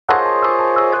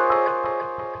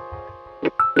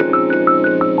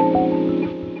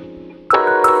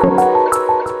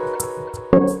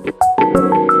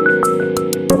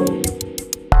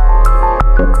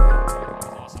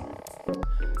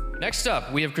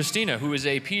up, we have Kristina, who is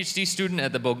a PhD student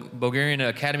at the Bulgarian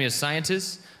Academy of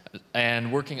Sciences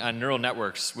and working on neural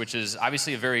networks, which is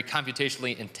obviously a very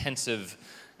computationally intensive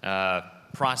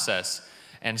process.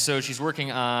 And so she's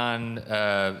working on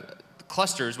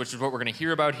clusters, which is what we're going to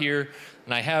hear about here.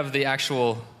 And I have the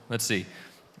actual, let's see,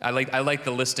 I like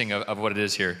the listing of what it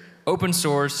is here. Open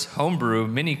source, homebrew,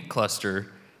 mini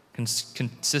cluster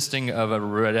consisting of a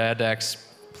Radix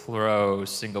Pro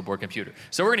single board computer.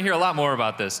 So we're going to hear a lot more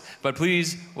about this, but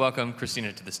please welcome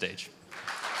Kristina to the stage.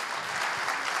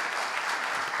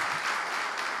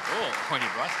 Oh, pointy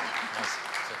brush. Nice.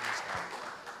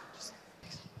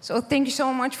 So thank you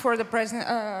so much for the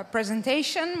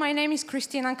presentation. My name is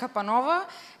Kristina Kapanova,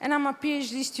 and I'm a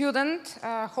PhD student.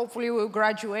 Hopefully we'll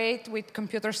graduate with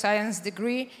computer science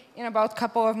degree in about a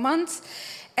couple of months.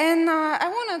 And I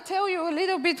want to tell you a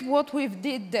little bit what we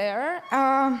did there.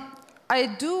 I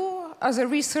do, as a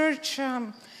research,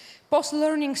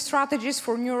 post-learning strategies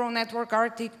for neural network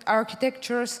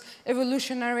architectures,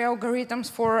 evolutionary algorithms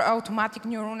for automatic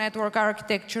neural network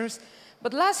architectures.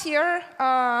 But last year,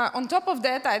 on top of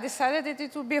that, I decided that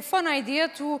it would be a fun idea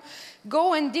to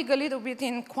go and dig a little bit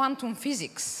in quantum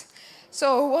physics.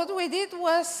 So what we did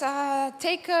was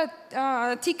take a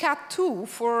TCAT2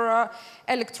 for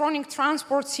electronic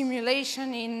transport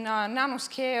simulation in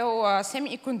nanoscale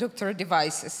semiconductor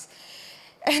devices.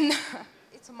 And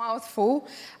it's a mouthful.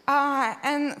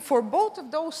 And for both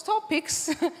of those topics,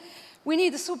 we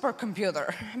need a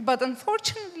supercomputer. But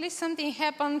unfortunately, something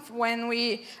happened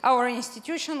when our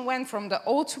institution went from the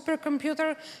old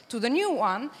supercomputer to the new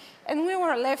one, and we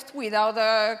were left without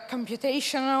a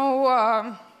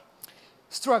computational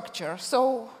structure.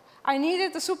 So I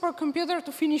needed a supercomputer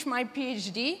to finish my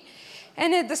PhD.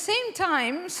 And at the same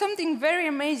time, something very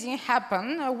amazing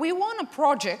happened. We won a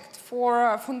project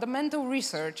for fundamental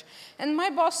research. And my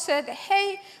boss said,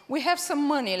 hey, we have some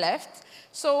money left,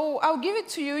 so I'll give it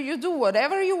to you. You do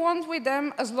whatever you want with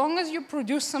them, as long as you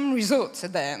produce some results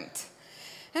at the end.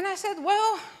 And I said,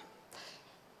 well,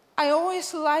 I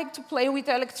always liked to play with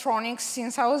electronics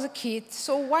since I was a kid,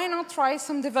 so why not try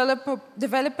some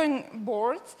developing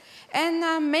boards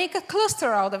and make a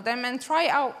cluster out of them and try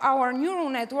out our neural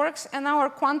networks and our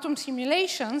quantum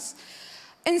simulations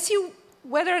and see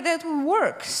whether that will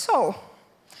work. So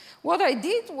what I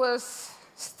did was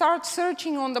start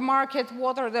searching on the market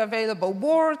what are the available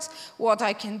boards, what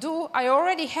I can do. I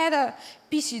already had a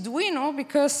PC Duino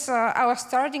because I was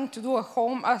starting to do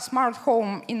a smart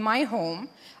home in my home,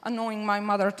 annoying my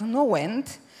mother to no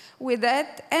end with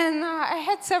that. And I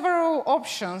had several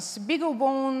options: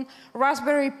 BeagleBone,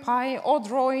 Raspberry Pi,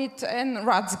 Odroid, and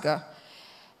Ratsga.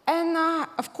 And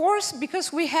of course,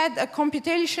 because we had a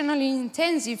computationally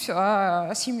intensive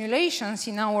simulations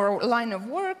in our line of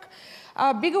work,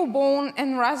 BeagleBone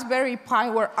and Raspberry Pi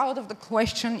were out of the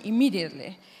question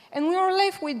immediately. And we were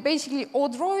left with basically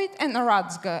Odroid and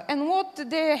Ratsga. And what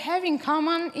they have in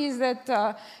common is that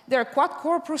they're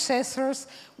quad-core processors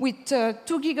with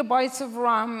 2 gigabytes of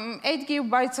RAM, 8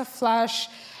 gigabytes of flash.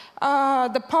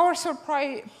 The power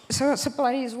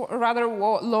supply is rather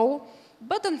low.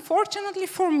 But unfortunately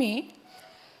for me,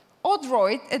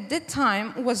 Odroid at that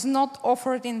time was not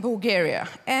offered in Bulgaria.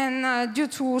 And due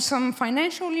to some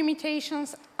financial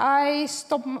limitations, I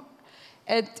stopped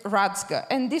at Ratsga.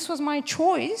 And this was my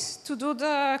choice to do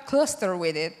the cluster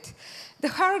with it. The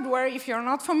hardware, if you're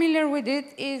not familiar with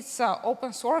it, is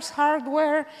open source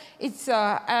hardware. It's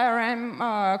ARM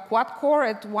quad-core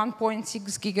at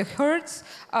 1.6 gigahertz,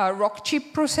 Rock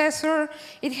chip processor.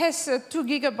 It has 2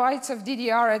 gigabytes of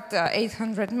DDR at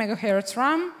 800 megahertz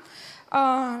RAM.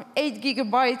 8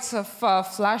 gigabytes of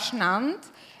flash NAND,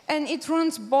 and it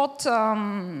runs both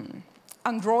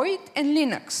Android and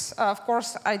Linux. Of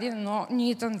course, I didn't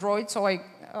need Android, so I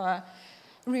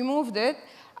removed it.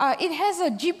 It has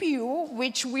a GPU,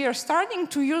 which we are starting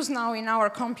to use now in our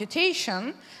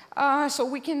computation, so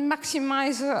we can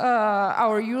maximize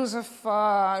our use of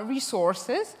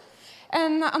resources.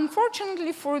 And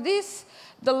unfortunately for this,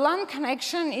 the LAN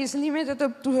connection is limited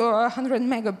up to 100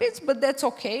 megabits, but that's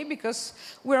OK, because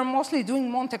we're mostly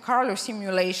doing Monte Carlo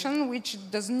simulation, which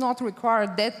does not require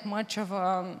that much of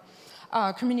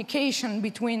communication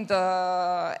between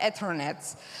the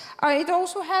Ethernets. It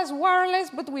also has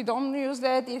wireless, but we don't use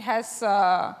that. It has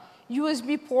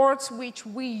USB ports, which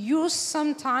we use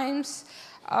sometimes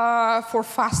for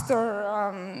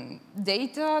faster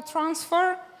data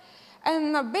transfer.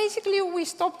 And basically, we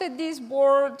stopped at this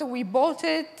board, we bought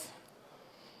it.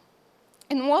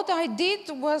 And what I did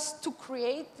was to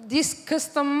create this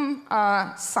custom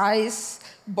size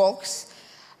box,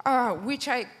 which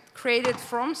I created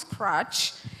from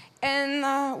scratch. And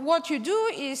what you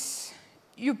do is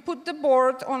you put the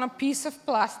board on a piece of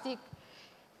plastic,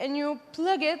 and you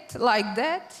plug it like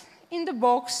that in the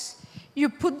box. You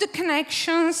put the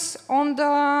connections on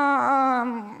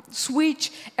the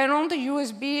switch and on the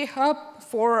USB hub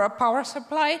for a power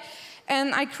supply.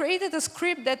 And I created a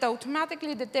script that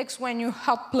automatically detects when you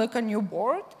hot plug a new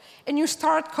board, and you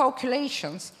start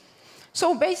calculations.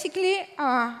 So basically,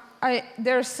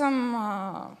 there's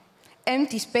some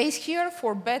empty space here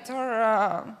for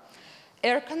better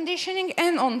air conditioning.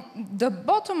 And on the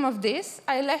bottom of this,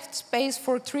 I left space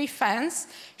for 3 fans,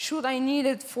 should I need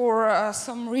it for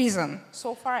some reason.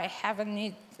 So far, I haven't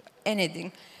needed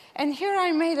anything. And here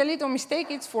I made a little mistake.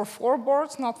 It's for 4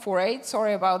 boards, not for 8.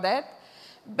 Sorry about that.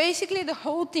 Basically, the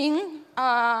whole thing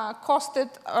costed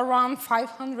around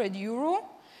 500 euro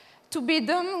to be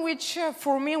done, which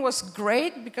for me was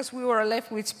great because we were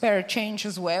left with spare change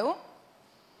as well.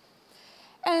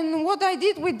 And what I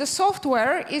did with the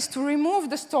software is to remove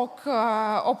the stock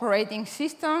operating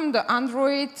system, the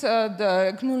Android,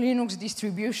 the GNU Linux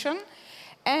distribution,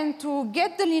 and to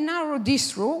get the Linaro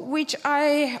distro, which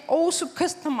I also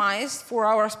customized for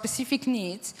our specific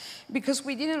needs, because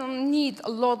we didn't need a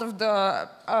lot of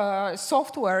the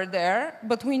software there,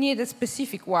 but we need a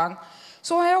specific one.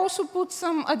 So I also put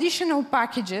some additional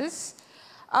packages,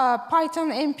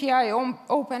 Python, MPI,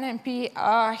 OpenMP.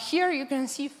 Here you can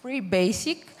see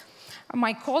FreeBasic.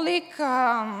 My colleague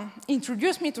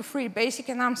introduced me to FreeBasic,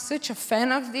 and I'm such a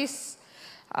fan of this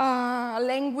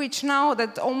language now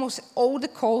that almost all the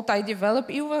code I develop,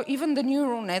 even the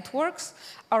neural networks,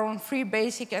 are on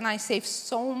FreeBasic, and I save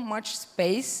so much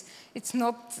space. It's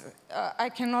not, I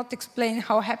cannot explain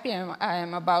how happy I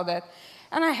am about that.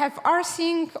 And I have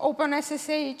rsync,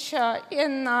 OpenSSH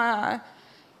in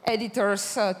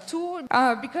editors too,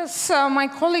 because my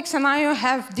colleagues and I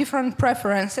have different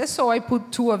preferences, so I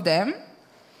put 2 of them.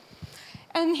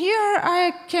 And here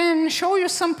I can show you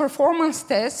some performance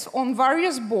tests on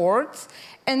various boards.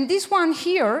 And this one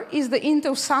here is the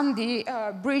Intel Sandy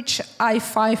Bridge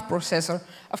i5 processor.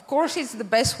 Of course, it's the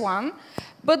best one,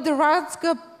 but the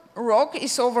Ratsga Rock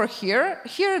is over here.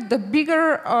 Here, the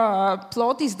bigger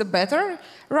plot is the better.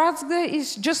 Ratsga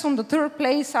is just on the 3rd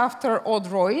place after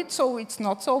Odroid, so it's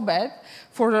not so bad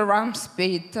for the RAM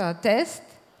speed test.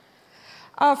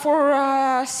 For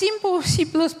a simple C++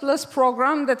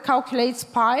 program that calculates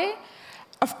pi,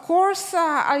 of course,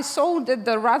 I saw that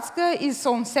the Ratsga is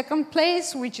on 2nd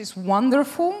place, which is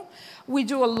wonderful. We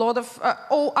do a lot of,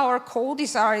 all our code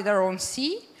is either on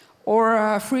C or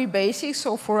FreeBasic,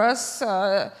 so for us,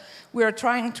 we are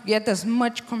trying to get as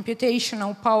much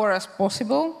computational power as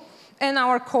possible. And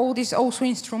our code is also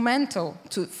instrumental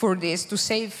for this, to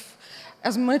save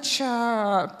as much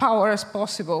power as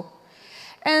possible.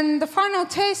 And the final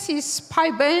test is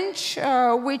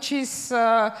PyBench, which is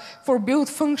for build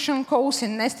function calls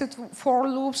and nested for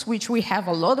loops, which we have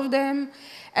a lot of them.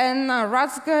 And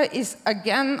Ratsga is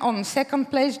again on 2nd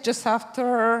place, just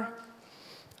after,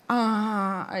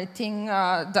 I think,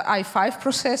 the i5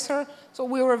 processor. So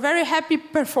we were very happy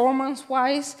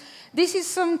performance-wise. This is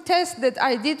some test that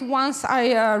I did once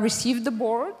I received the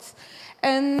boards.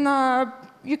 And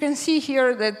you can see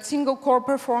here that single core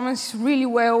performance is really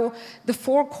well. The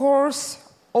 4 cores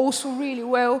also really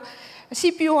well.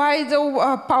 CPU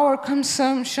idle, power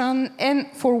consumption,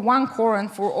 and for 1 core and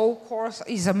for all cores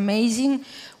is amazing.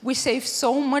 We save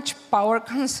so much power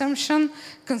consumption,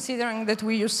 considering that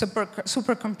we use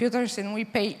supercomputers and we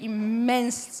pay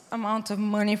immense amount of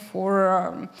money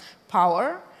for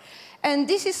power. And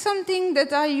this is something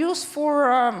that I used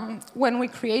for when we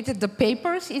created the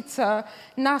papers. It's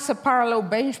NASA parallel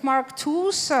benchmark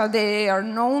tools. They are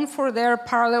known for their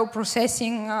parallel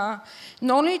processing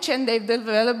knowledge, and they've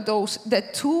developed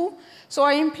that tool. So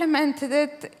I implemented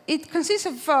it. It consists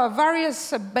of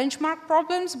various benchmark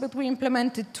problems, but we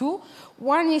implemented 2.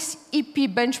 One is EP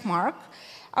benchmark,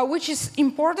 which is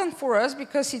important for us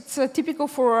because it's typical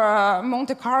for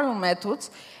Monte Carlo methods.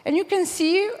 And you can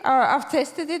see I've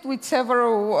tested it with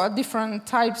several different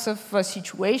types of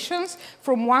situations,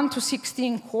 from 1 to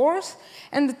 16 cores.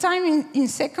 And the time in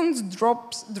seconds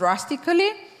drops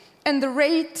drastically. And the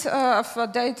rate of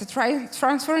data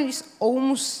transfer is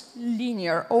almost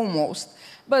linear, almost.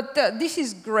 But this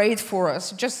is great for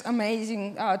us, just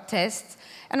amazing tests.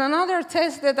 And another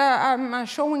test that I'm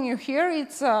showing you here,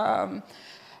 it's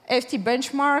FT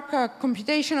benchmark, a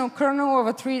computational kernel of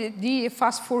a 3D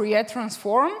fast Fourier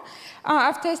transform.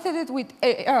 I've tested it with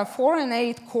 4 and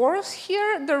 8 cores.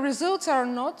 Here, the results are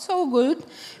not so good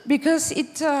because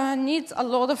it needs a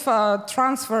lot of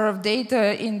transfer of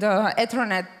data in the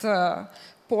Ethernet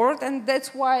port, and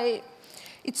that's why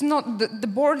it's not, the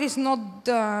board is not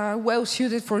well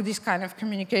suited for this kind of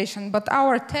communication, but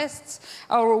our tests,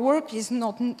 our work is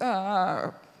not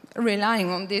relying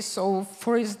on this, so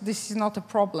for us this is not a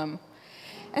problem.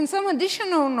 And some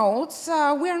additional notes,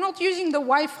 we are not using the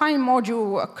Wi-Fi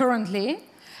module currently.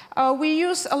 We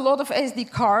use a lot of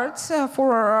SD cards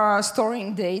for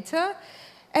storing data.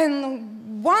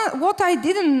 And what I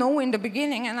didn't know in the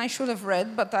beginning, and I should have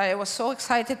read, but I was so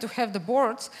excited to have the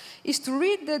boards, is to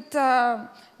read that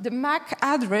the MAC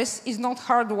address is not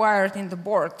hardwired in the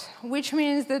board, which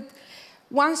means that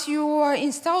once you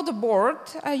install the board,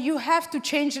 you have to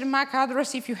change the MAC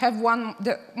address if you have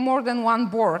more than one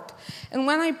board. And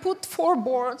when I put 4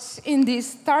 boards in this,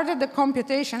 started the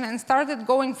computation, and started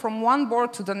going from one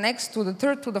board to the next, to the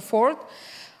third, to the fourth,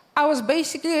 I was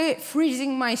basically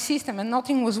freezing my system and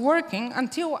nothing was working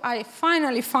until I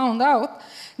finally found out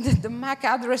that the MAC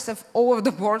address of all of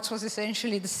the boards was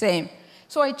essentially the same.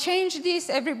 So I changed this,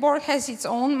 every board has its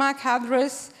own MAC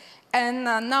address, and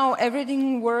now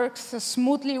everything works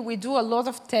smoothly. We do a lot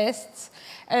of tests,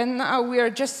 and we are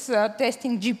just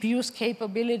testing GPU's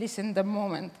capabilities in the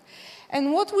moment.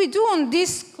 And what we do on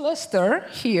this cluster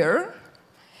here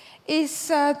is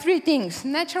 3 things: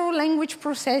 natural language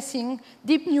processing,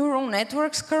 deep neural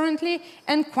networks currently,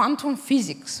 and quantum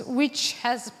physics, which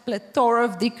has a plethora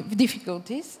of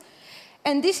difficulties.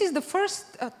 And this is the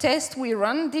first test we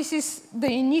run. This is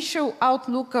the initial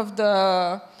outlook of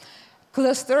the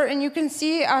cluster, and you can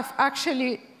see I've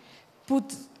actually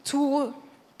put 2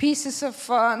 pieces of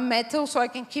metal so I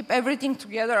can keep everything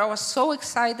together. I was so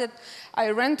excited.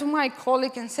 I ran to my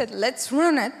colleague and said, let's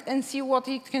run it and see what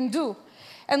it can do.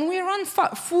 And we run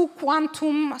full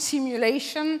quantum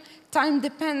simulation,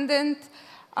 time-dependent,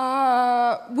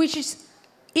 which is,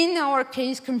 in our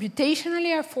case,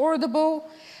 computationally affordable.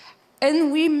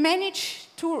 And we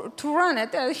managed to run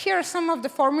it. Here are some of the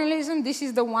formalism. This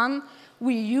is the one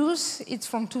we use. It's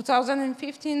from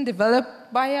 2015,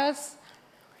 developed by us.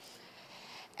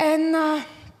 And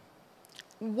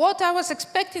what I was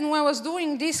expecting when I was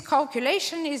doing this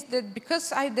calculation is that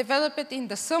because I developed it in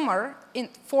the summer, in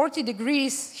 40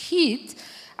 degrees heat,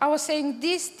 I was saying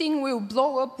this thing will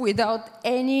blow up without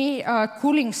any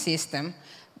cooling system.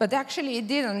 But actually it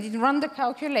didn't. It ran the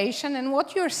calculation, and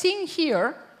what you're seeing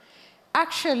here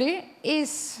actually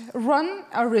is run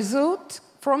a result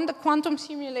from the quantum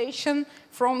simulation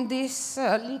from this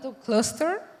little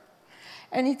cluster,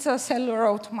 and it's a cellular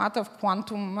automata of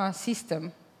quantum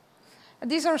system.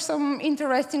 These are some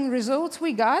interesting results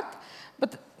we got,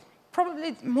 but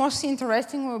probably most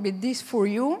interesting will be this for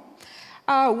you.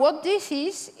 What this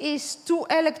is 2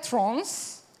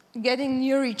 electrons getting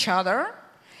near each other,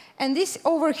 and this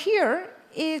over here,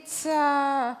 it's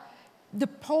the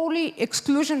Pauli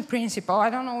exclusion principle. I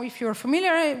don't know if you're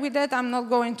familiar with that. I'm not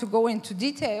going to go into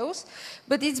details,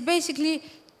 but it's basically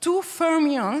 2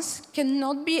 fermions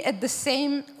cannot be at the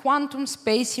same quantum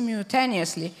space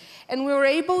simultaneously. And we were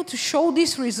able to show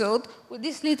this result with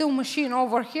this little machine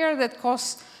over here that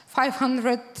costs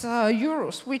 500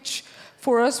 euros, which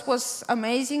for us was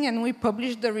amazing, and we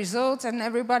published the results, and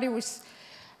everybody was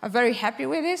very happy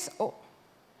with this. Oh.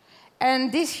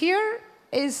 And this here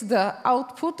is the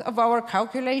output of our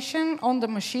calculation on the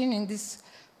machine in this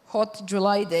hot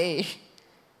July day.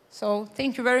 So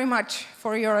thank you very much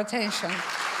for your attention.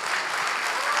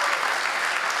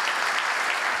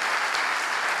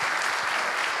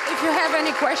 If you have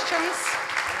any questions.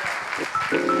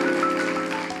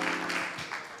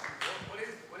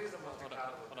 What is the Monte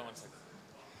Carlo? Hold on 1 second.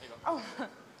 There you go. Oh.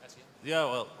 Yeah,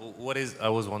 well, I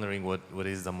was wondering what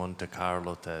is the Monte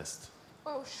Carlo test?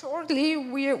 Well, shortly,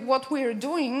 what we're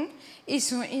doing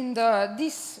is in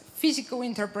this physical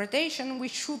interpretation, we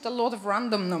shoot a lot of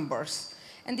random numbers.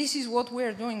 And this is what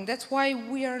we're doing. That's why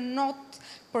we are not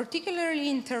particularly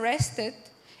interested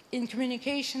in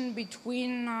communication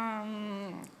between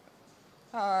on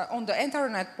the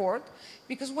Ethernet port,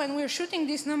 because when we're shooting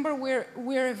this number,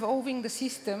 we're evolving the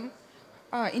system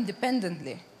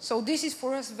independently. So this is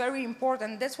for us very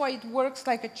important. That's why it works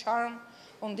like a charm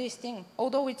on this thing,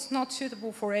 although it's not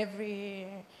suitable for every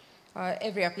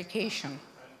application. And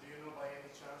do you know by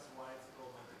any chance why it's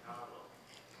called Monte Carlo?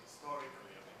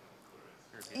 Historically,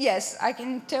 I'm curious. Yes, I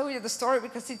can tell you the story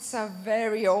because it's a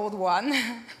very old one.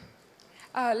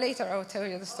 Later I'll tell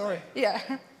you the story. Yeah.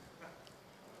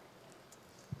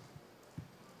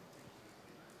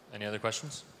 Any other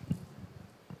questions?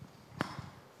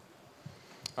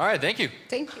 All right, thank you.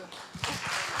 Thank you.